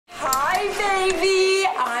Ivy,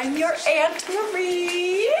 I'm your Aunt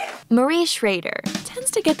Marie. Marie Schrader tends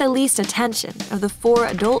to get the least attention of the 4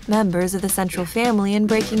 adult members of the central family in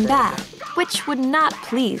Breaking Bad, which would not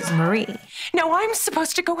please Marie. Now I'm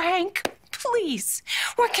supposed to go, Hank. Please,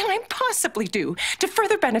 what can I possibly do to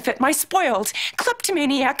further benefit my spoiled,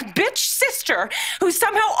 kleptomaniac bitch sister who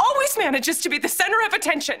somehow always manages to be the center of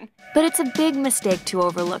attention? But it's a big mistake to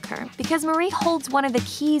overlook her, because Marie holds one of the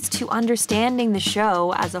keys to understanding the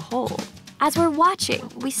show as a whole. As we're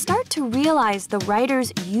watching, we start to realize the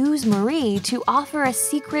writers use Marie to offer a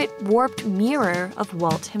secret, warped mirror of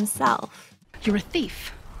Walt himself. You're a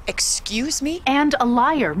thief. Excuse me? And a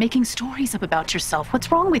liar, making stories up about yourself.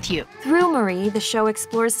 What's wrong with you? Through Marie, the show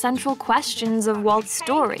explores central questions of Walt's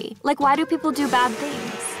story, like why do people do bad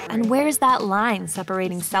things? And where's that line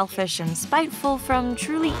separating selfish and spiteful from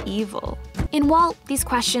truly evil? In Walt, these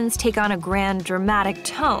questions take on a grand, dramatic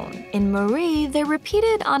tone. In Marie, they're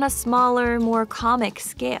repeated on a smaller, more comic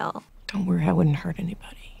scale. Don't worry, I wouldn't hurt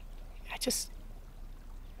anybody.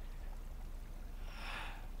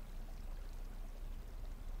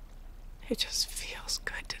 It just feels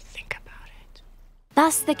good to think about it.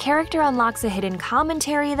 Thus, the character unlocks a hidden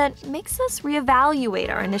commentary that makes us reevaluate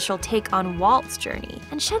our initial take on Walt's journey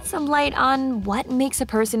and shed some light on what makes a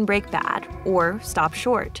person break bad or stop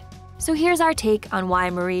short. So here's our take on why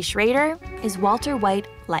Marie Schrader is Walter White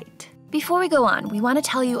Lite. Before we go on, we want to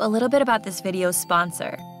tell you a little bit about this video's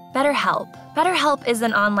sponsor, BetterHelp. BetterHelp is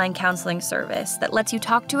an online counseling service that lets you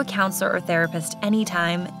talk to a counselor or therapist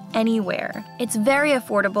anytime, anywhere. It's very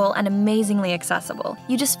affordable and amazingly accessible.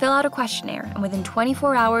 You just fill out a questionnaire, and within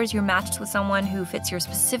 24 hours, you're matched with someone who fits your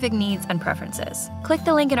specific needs and preferences. Click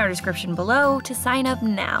the link in our description below to sign up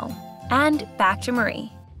now. And back to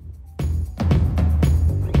Marie.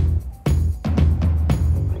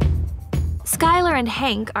 Skylar and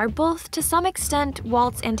Hank are both, to some extent,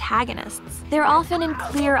 Walt's antagonists. They're often in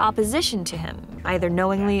clear opposition to him, either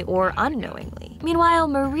knowingly or unknowingly. Meanwhile,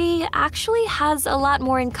 Marie actually has a lot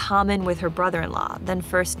more in common with her brother-in-law than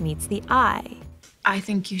first meets the eye. I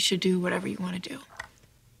think you should do whatever you want to do.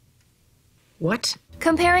 What?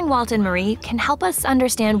 Comparing Walt and Marie can help us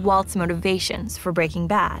understand Walt's motivations for Breaking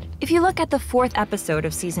Bad. If you look at the 4th episode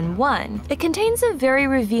of Season 1, it contains a very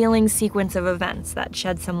revealing sequence of events that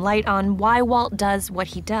shed some light on why Walt does what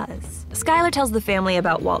he does. Skylar tells the family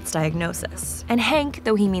about Walt's diagnosis, and Hank,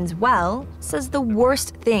 though he means well, says the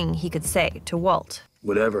worst thing he could say to Walt.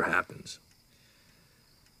 Whatever happens,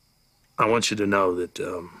 I want you to know that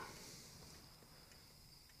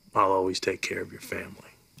I'll always take care of your family.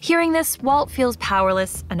 Hearing this, Walt feels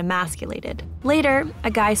powerless and emasculated. Later, a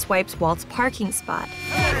guy swipes Walt's parking spot.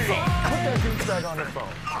 Hey, put that douchebag on the phone.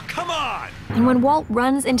 Oh, come on! And when Walt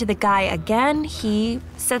runs into the guy again, he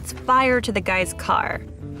sets fire to the guy's car.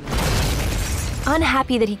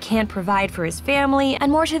 Unhappy that he can't provide for his family,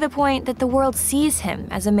 and more to the point that the world sees him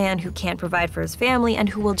as a man who can't provide for his family and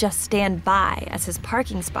who will just stand by as his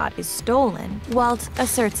parking spot is stolen, Walt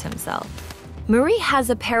asserts himself. Marie has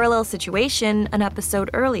a parallel situation an episode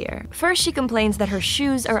earlier. First, she complains that her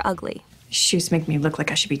shoes are ugly. Shoes make me look like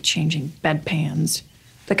I should be changing bedpans.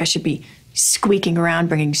 Like I should be squeaking around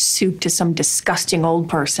bringing soup to some disgusting old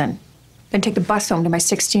person. Then take the bus home to my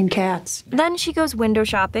 16 cats. Then she goes window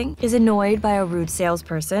shopping, is annoyed by a rude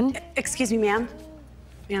salesperson. Excuse me, ma'am.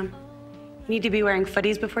 Ma'am, you need to be wearing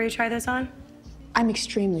footies before you try those on? I'm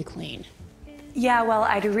extremely clean. Yeah, well,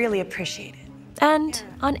 I'd really appreciate it. And,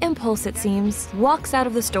 on impulse it seems, walks out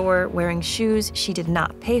of the store wearing shoes she did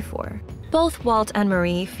not pay for. Both Walt and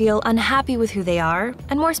Marie feel unhappy with who they are,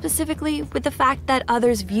 and more specifically, with the fact that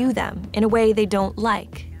others view them in a way they don't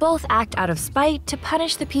like. Both act out of spite to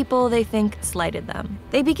punish the people they think slighted them.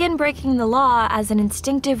 They begin breaking the law as an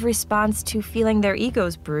instinctive response to feeling their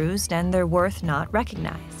egos bruised and their worth not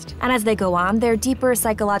recognized. And as they go on, their deeper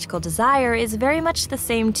psychological desire is very much the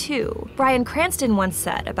same too. Bryan Cranston once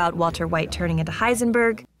said about Walter White turning into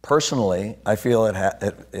Heisenberg, "Personally, I feel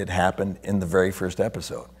it happened in the very first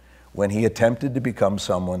episode, when he attempted to become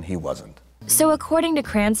someone he wasn't." So according to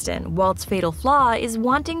Cranston, Walt's fatal flaw is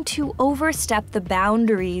wanting to overstep the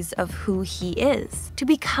boundaries of who he is, to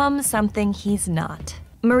become something he's not.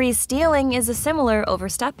 Marie's stealing is a similar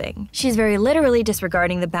overstepping. She's very literally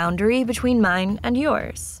disregarding the boundary between mine and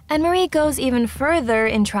yours. And Marie goes even further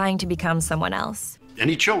in trying to become someone else.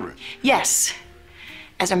 Any children? Yes.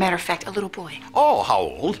 As a matter of fact, a little boy. Oh, how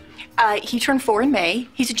old? He turned 4 in May.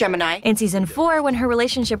 He's a Gemini. In Season 4, when her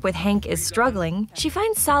relationship with Hank is struggling, she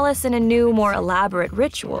finds solace in a new, more elaborate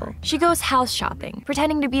ritual. She goes house shopping,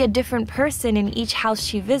 pretending to be a different person in each house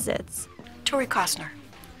she visits. Tori Costner.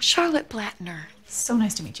 Charlotte Blattner. So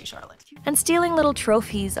nice to meet you, Charlotte. And stealing little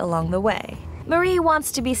trophies along the way. Marie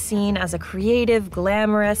wants to be seen as a creative,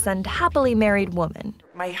 glamorous, and happily married woman.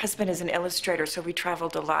 My husband is an illustrator, so we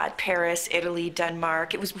traveled a lot. Paris, Italy,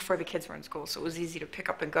 Denmark. It was before the kids were in school, so it was easy to pick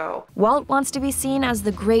up and go. Walt wants to be seen as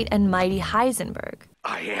the great and mighty Heisenberg.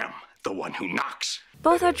 I am the one who knocks.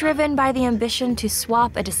 Both are driven by the ambition to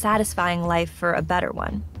swap a dissatisfying life for a better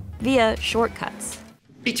one, via shortcuts.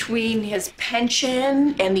 Between his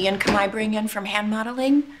pension and the income I bring in from hand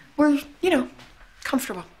modeling, we're,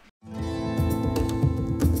 comfortable.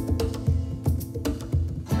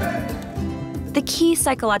 The key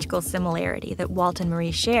psychological similarity that Walt and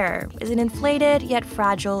Marie share is an inflated yet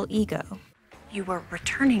fragile ego. You were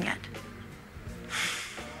returning it.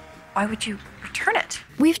 Why would you return it?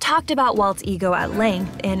 We've talked about Walt's ego at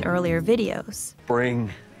length in earlier videos. Bring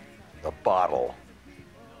the bottle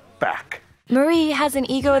back. Marie has an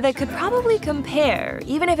ego that could probably compare,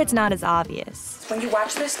 even if it's not as obvious. When you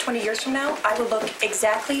watch this 20 years from now, I will look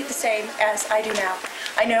exactly the same as I do now.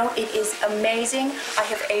 I know it is amazing. I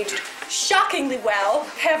have aged shockingly well,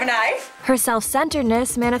 haven't I? Her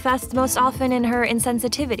self-centeredness manifests most often in her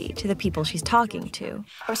insensitivity to the people she's talking to.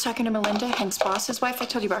 I was talking to Melinda, Hank's boss's wife. I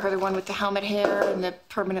told you about her, the one with the helmet hair and the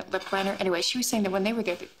permanent lip liner. Anyway, she was saying that when they were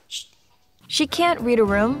there, She can't read a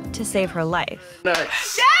room to save her life. Yeah!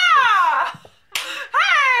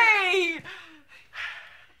 Hey!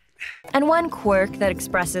 And one quirk that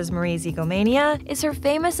expresses Marie's egomania is her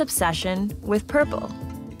famous obsession with purple.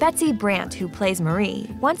 Betsy Brandt, who plays Marie,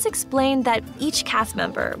 once explained that each cast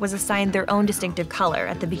member was assigned their own distinctive color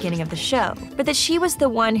at the beginning of the show, but that she was the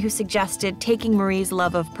one who suggested taking Marie's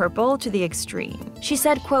love of purple to the extreme. She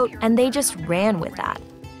said, quote, "And they just ran with that."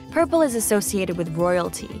 Purple is associated with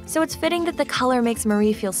royalty, so it's fitting that the color makes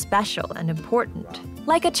Marie feel special and important.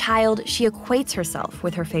 Like a child, she equates herself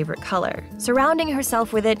with her favorite color. Surrounding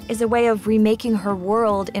herself with it is a way of remaking her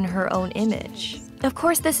world in her own image. Of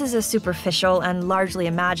course, this is a superficial and largely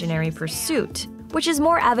imaginary pursuit, which is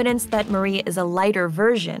more evidence that Marie is a lighter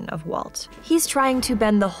version of Walt. He's trying to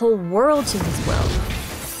bend the whole world to his will,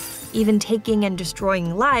 even taking and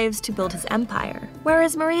destroying lives to build his empire,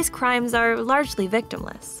 whereas Marie's crimes are largely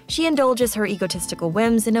victimless. She indulges her egotistical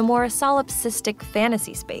whims in a more solipsistic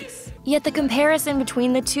fantasy space. Yet the comparison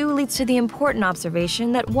between the two leads to the important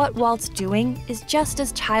observation that what Walt's doing is just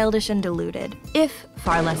as childish and deluded, if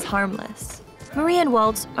far less harmless. Marie and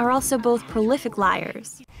Walt are also both prolific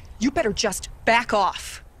liars. You better just back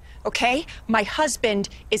off, okay? My husband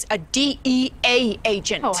is a DEA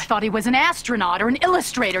agent. Oh, I thought he was an astronaut or an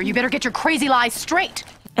illustrator. You better get your crazy lies straight.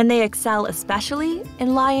 And they excel especially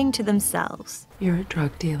in lying to themselves. You're a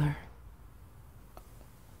drug dealer.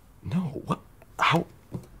 No, what? How?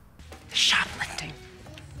 Shoplifting.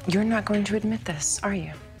 You're not going to admit this, are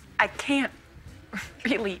you? I can't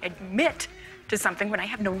really admit to something when I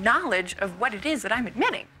have no knowledge of what it is that I'm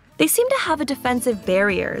admitting. They seem to have a defensive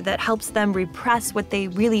barrier that helps them repress what they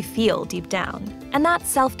really feel deep down. And that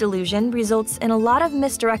self-delusion results in a lot of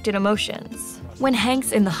misdirected emotions. When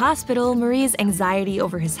Hank's in the hospital, Marie's anxiety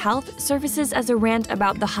over his health surfaces as a rant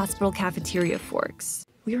about the hospital cafeteria forks.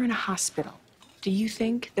 We're in a hospital. Do you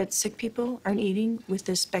think that sick people aren't eating with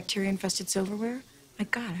this bacteria-infested silverware? My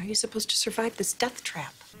God, how are you supposed to survive this death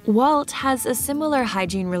trap? Walt has a similar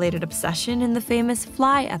hygiene-related obsession in the famous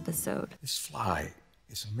Fly episode. This fly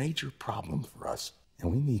is a major problem for us,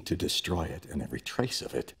 and we need to destroy it and every trace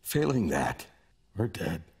of it. Failing that, we're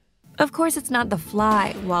dead. Of course, it's not the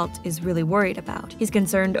fly Walt is really worried about. He's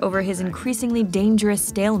concerned over his increasingly dangerous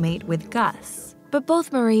stalemate with Gus. But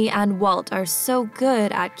both Marie and Walt are so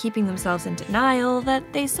good at keeping themselves in denial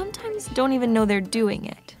that they sometimes don't even know they're doing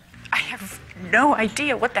it. I have no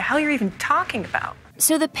idea what the hell you're even talking about.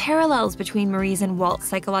 So the parallels between Marie's and Walt's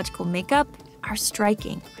psychological makeup are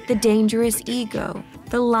striking. The dangerous ego,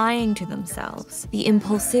 the lying to themselves, the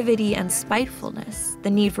impulsivity and spitefulness, the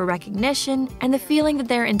need for recognition, and the feeling that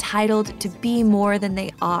they're entitled to be more than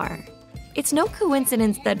they are. It's no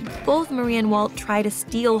coincidence that both Marie and Walt try to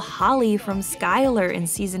steal Holly from Skylar in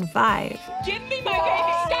season 5. Give me my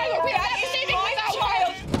baby, Skylar! We're not saving my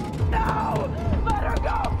child! No! Let her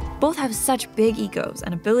go! Both have such big egos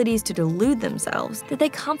and abilities to delude themselves that they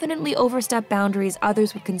confidently overstep boundaries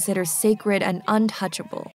others would consider sacred and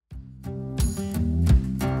untouchable.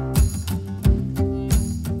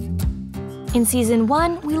 In season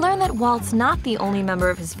 1, we learn that Walt's not the only member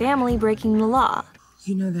of his family breaking the law.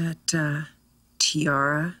 You know that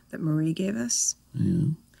tiara that Marie gave us? Yeah.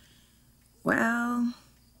 Well,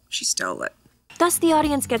 she stole it. Thus, the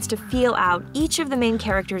audience gets to feel out each of the main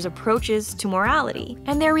characters' approaches to morality,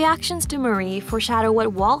 and their reactions to Marie foreshadow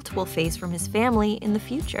what Walt will face from his family in the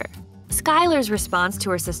future. Skylar's response to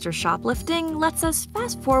her sister's shoplifting lets us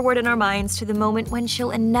fast forward in our minds to the moment when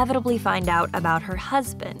she'll inevitably find out about her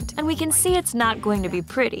husband, and we can see it's not going to be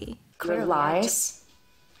pretty. Clear lies?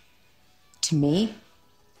 To me?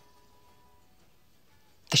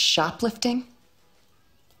 The shoplifting?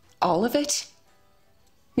 All of it?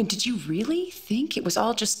 I mean, did you really think it was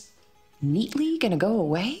all just neatly gonna go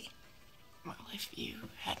away? Well, if you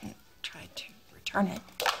hadn't tried to return it.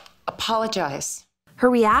 Apologize. Her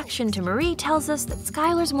reaction to Marie tells us that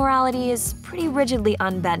Skylar's morality is pretty rigidly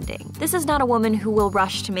unbending. This is not a woman who will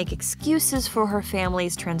rush to make excuses for her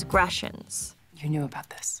family's transgressions. You knew about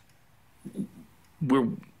this. We're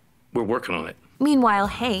working on it. Meanwhile,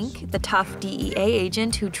 Hank, the tough DEA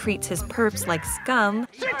agent who treats his perps like scum,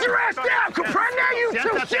 Sit your ass down, comprende? You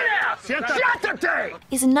two, sit down! Siéntate!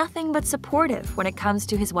 is nothing but supportive when it comes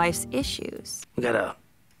to his wife's issues. We gotta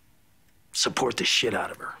support the shit out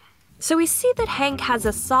of her. So we see that Hank has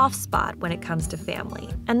a soft spot when it comes to family,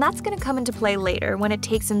 and that's gonna come into play later when it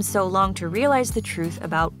takes him so long to realize the truth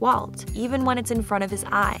about Walt, even when it's in front of his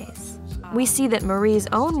eyes. We see that Marie's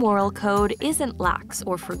own moral code isn't lax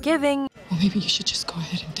or forgiving, Well, maybe you should just go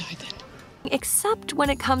ahead and die then. except when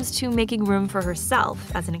it comes to making room for herself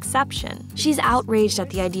as an exception. She's outraged at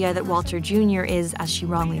the idea that Walter Jr. is, as she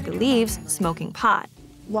wrongly believes, smoking pot.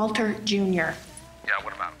 Walter Jr. Yeah,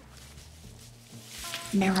 what about him?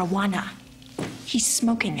 Marijuana. He's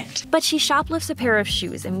smoking it. But she shoplifts a pair of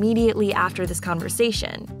shoes immediately after this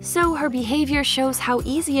conversation, so her behavior shows how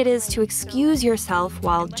easy it is to excuse yourself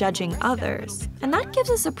while judging others. And that gives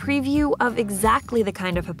us a preview of exactly the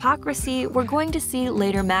kind of hypocrisy we're going to see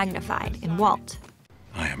later magnified in Walt.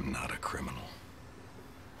 I am not a criminal.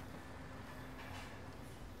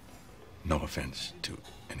 No offense to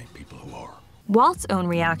any people who are. Walt's own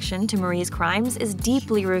reaction to Marie's crimes is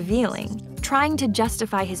deeply revealing. Trying to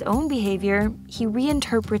justify his own behavior, he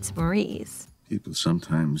reinterprets Marie's. People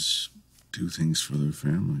sometimes do things for their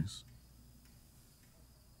families.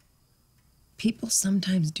 People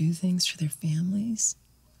sometimes do things for their families?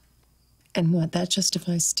 And what, that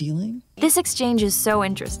justifies stealing? This exchange is so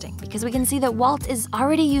interesting because we can see that Walt is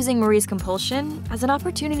already using Marie's compulsion as an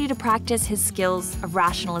opportunity to practice his skills of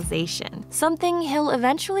rationalization, something he'll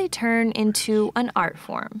eventually turn into an art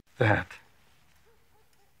form. That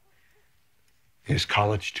is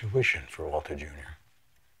college tuition for Walter Jr.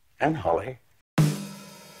 and Holly.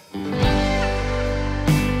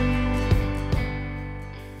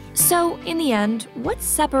 So, in the end, what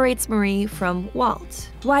separates Marie from Walt?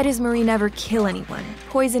 Why does Marie never kill anyone,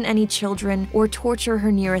 poison any children, or torture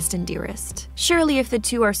her nearest and dearest? Surely if the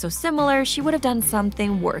two are so similar, she would have done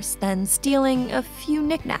something worse than stealing a few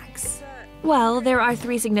knickknacks. Well, there are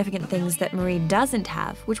three significant things that Marie doesn't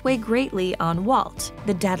have, which weigh greatly on Walt.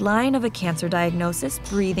 The deadline of a cancer diagnosis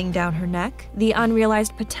breathing down her neck, the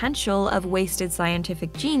unrealized potential of wasted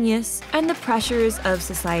scientific genius, and the pressures of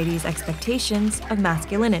society's expectations of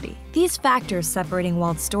masculinity. These factors separating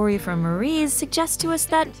Walt's story from Marie's suggest to us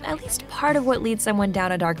that at least part of what leads someone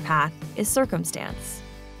down a dark path is circumstance,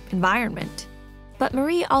 environment. But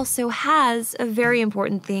Marie also has a very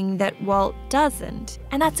important thing that Walt doesn't,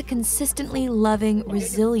 and that's a consistently loving,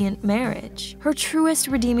 resilient marriage. Her truest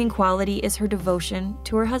redeeming quality is her devotion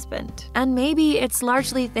to her husband. And maybe it's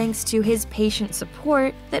largely thanks to his patient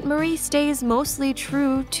support that Marie stays mostly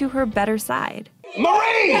true to her better side.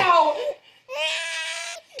 Marie! No!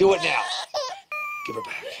 Do it now. Give her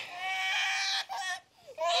back.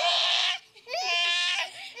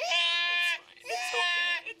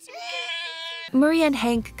 Marie and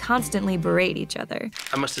Hank constantly berate each other.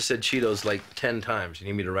 I must have said Cheetos like 10 times. You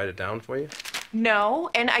need me to write it down for you? No,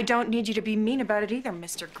 and I don't need you to be mean about it either,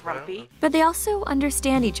 Mr. Grumpy. But they also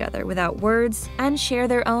understand each other without words and share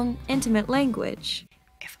their own intimate language.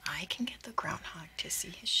 If I can get the groundhog to see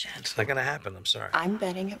his shed, It's not gonna happen, I'm sorry. I'm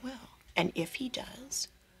betting it will. And if he does,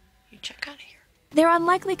 you check out of here. They're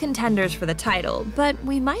unlikely contenders for the title, but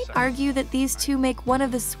we might argue that these two make one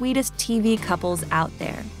of the sweetest TV couples out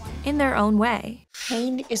there, in their own way.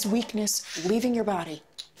 Pain is weakness leaving your body.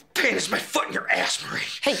 Pain is my foot in your ass, Marie.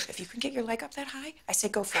 Hey, if you can get your leg up that high, I say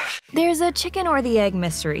go for it. There's a chicken or the egg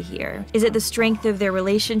mystery here. Is it the strength of their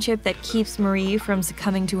relationship that keeps Marie from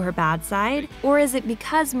succumbing to her bad side? Or is it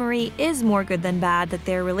because Marie is more good than bad that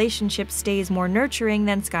their relationship stays more nurturing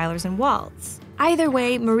than Skylar's and Walt's? Either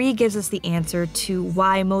way, Marie gives us the answer to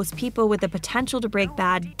why most people with the potential to break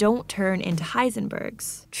bad don't turn into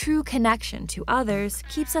Heisenbergs. True connection to others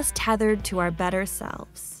keeps us tethered to our better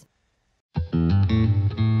selves.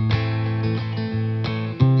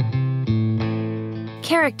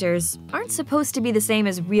 Characters aren't supposed to be the same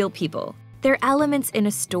as real people. They're elements in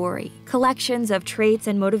a story, collections of traits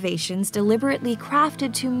and motivations deliberately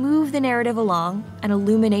crafted to move the narrative along and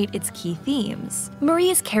illuminate its key themes.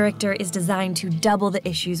 Marie's character is designed to double the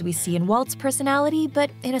issues we see in Walt's personality, but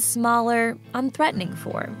in a smaller, unthreatening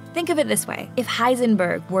form. Think of it this way. If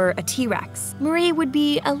Heisenberg were a T-Rex, Marie would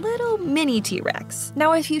be a little mini T-Rex.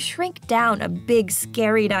 Now, if you shrink down a big,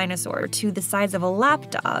 scary dinosaur to the size of a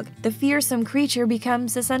lapdog, the fearsome creature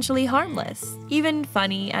becomes essentially harmless, even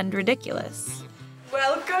funny and ridiculous.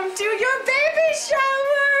 Welcome to your baby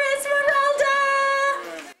shower,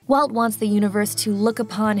 Esmeralda! Walt wants the universe to look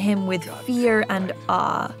upon him with fear and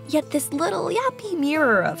awe. Yet this little yappy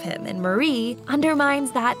mirror of him in Marie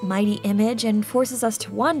undermines that mighty image and forces us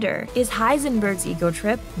to wonder, is Heisenberg's ego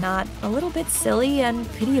trip not a little bit silly and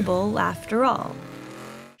pitiable after all?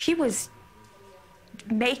 He was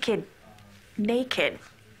naked in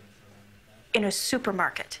a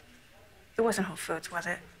supermarket. It wasn't Whole Foods, was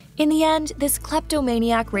it? In the end, this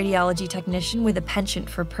kleptomaniac radiology technician with a penchant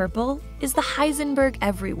for purple is the Heisenberg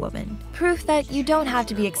everywoman. Proof that you don't have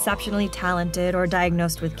to be exceptionally talented or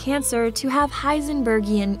diagnosed with cancer to have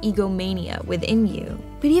Heisenbergian egomania within you.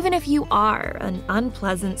 But even if you are an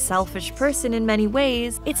unpleasant, selfish person in many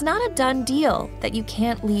ways, it's not a done deal that you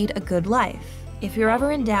can't lead a good life. If you're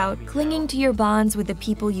ever in doubt, clinging to your bonds with the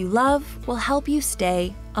people you love will help you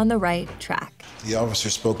stay on the right track. The officer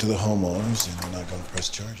spoke to the homeowners and they're not going to press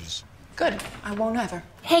charges. Good. I won't either.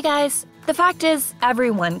 Hey guys, the fact is,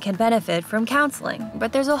 everyone can benefit from counseling,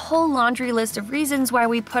 but there's a whole laundry list of reasons why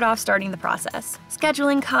we put off starting the process.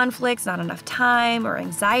 Scheduling conflicts, not enough time, or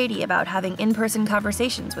anxiety about having in-person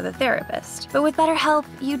conversations with a therapist. But with BetterHelp,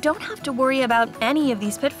 you don't have to worry about any of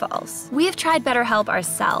these pitfalls. We have tried BetterHelp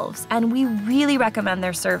ourselves, and we really recommend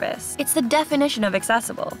their service. It's the definition of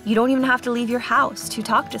accessible. You don't even have to leave your house to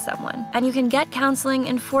talk to someone. And you can get counseling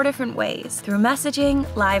in 4 different ways: through messaging,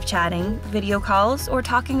 live chatting, video calls, or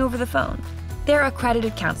talking over the phone. Their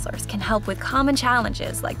accredited counselors can help with common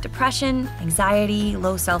challenges like depression, anxiety,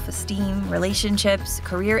 low self-esteem, relationships,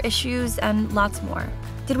 career issues, and lots more.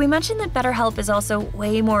 Did we mention that BetterHelp is also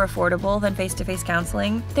way more affordable than face-to-face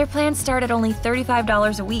counseling? Their plans start at only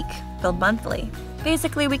 $35 a week, billed monthly.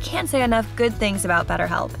 Basically, we can't say enough good things about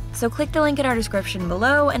BetterHelp, so click the link in our description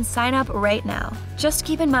below and sign up right now. Just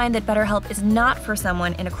keep in mind that BetterHelp is not for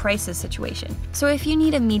someone in a crisis situation, so if you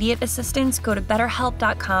need immediate assistance, go to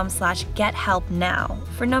betterhelp.com/gethelp now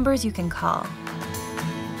for numbers you can call.